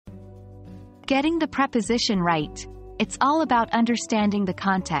Getting the preposition right. It's all about understanding the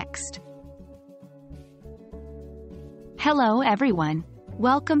context. Hello everyone.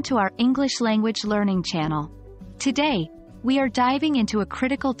 Welcome to our English language learning channel. Today, we are diving into a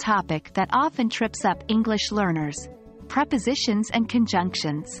critical topic that often trips up English learners: prepositions and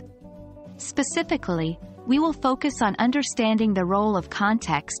conjunctions. Specifically, we will focus on understanding the role of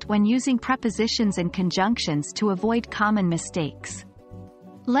context when using prepositions and conjunctions to avoid common mistakes.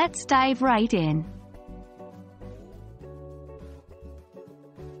 Let's dive right in.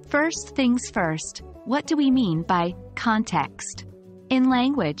 First things first, what do we mean by context? In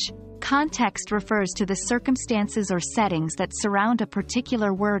language, context refers to the circumstances or settings that surround a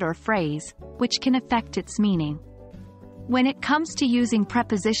particular word or phrase, which can affect its meaning. When it comes to using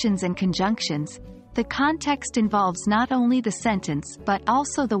prepositions and conjunctions, the context involves not only the sentence but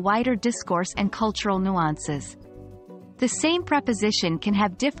also the wider discourse and cultural nuances. The same preposition can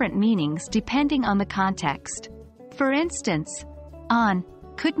have different meanings depending on the context. For instance, on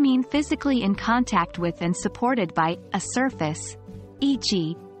could mean physically in contact with and supported by a surface,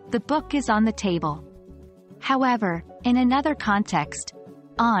 e.g., the book is on the table. However, in another context,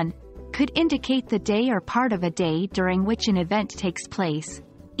 on could indicate the day or part of a day during which an event takes place,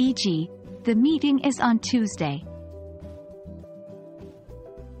 e.g., the meeting is on Tuesday.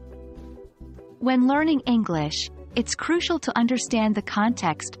 When learning English, it's crucial to understand the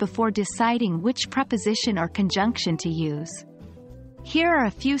context before deciding which preposition or conjunction to use. Here are a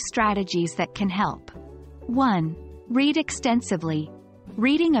few strategies that can help. 1. Read extensively.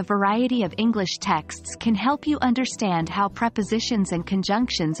 Reading a variety of English texts can help you understand how prepositions and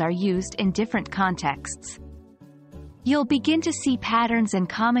conjunctions are used in different contexts. You'll begin to see patterns and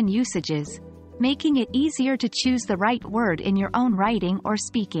common usages, making it easier to choose the right word in your own writing or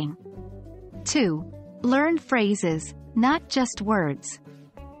speaking. 2. Learn phrases, not just words.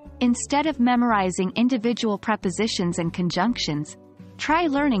 Instead of memorizing individual prepositions and conjunctions, try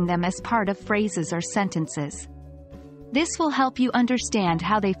learning them as part of phrases or sentences. This will help you understand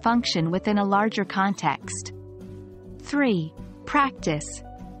how they function within a larger context. 3. Practice.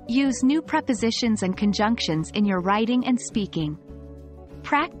 Use new prepositions and conjunctions in your writing and speaking.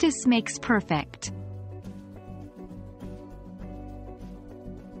 Practice makes perfect.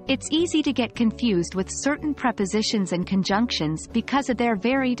 It's easy to get confused with certain prepositions and conjunctions because of their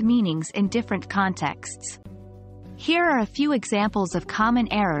varied meanings in different contexts. Here are a few examples of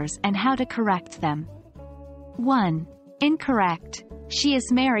common errors and how to correct them. 1. Incorrect. She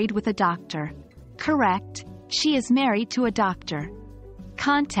is married with a doctor. Correct. She is married to a doctor.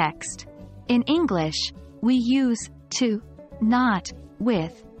 Context. In English, we use to, not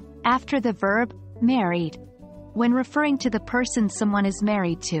with, after the verb married, when referring to the person someone is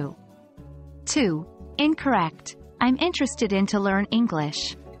married to. 2. Incorrect. I'm interested in to learn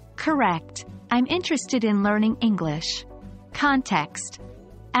English. Correct. I'm interested in learning English. Context.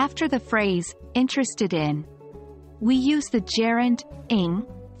 After the phrase, interested in, we use the gerund, ing,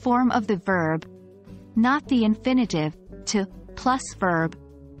 form of the verb, not the infinitive, to, plus verb,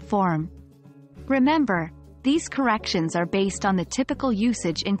 form. Remember, these corrections are based on the typical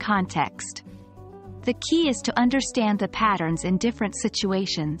usage in context. The key is to understand the patterns in different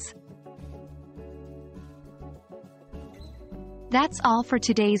situations. That's all for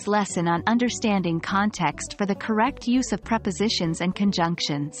today's lesson on understanding context for the correct use of prepositions and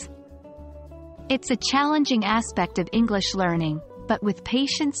conjunctions. It's a challenging aspect of English learning, but with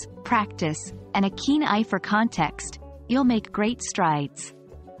patience, practice, and a keen eye for context, you'll make great strides.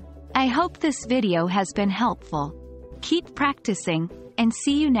 I hope this video has been helpful. Keep practicing, and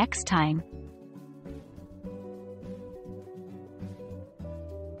see you next time.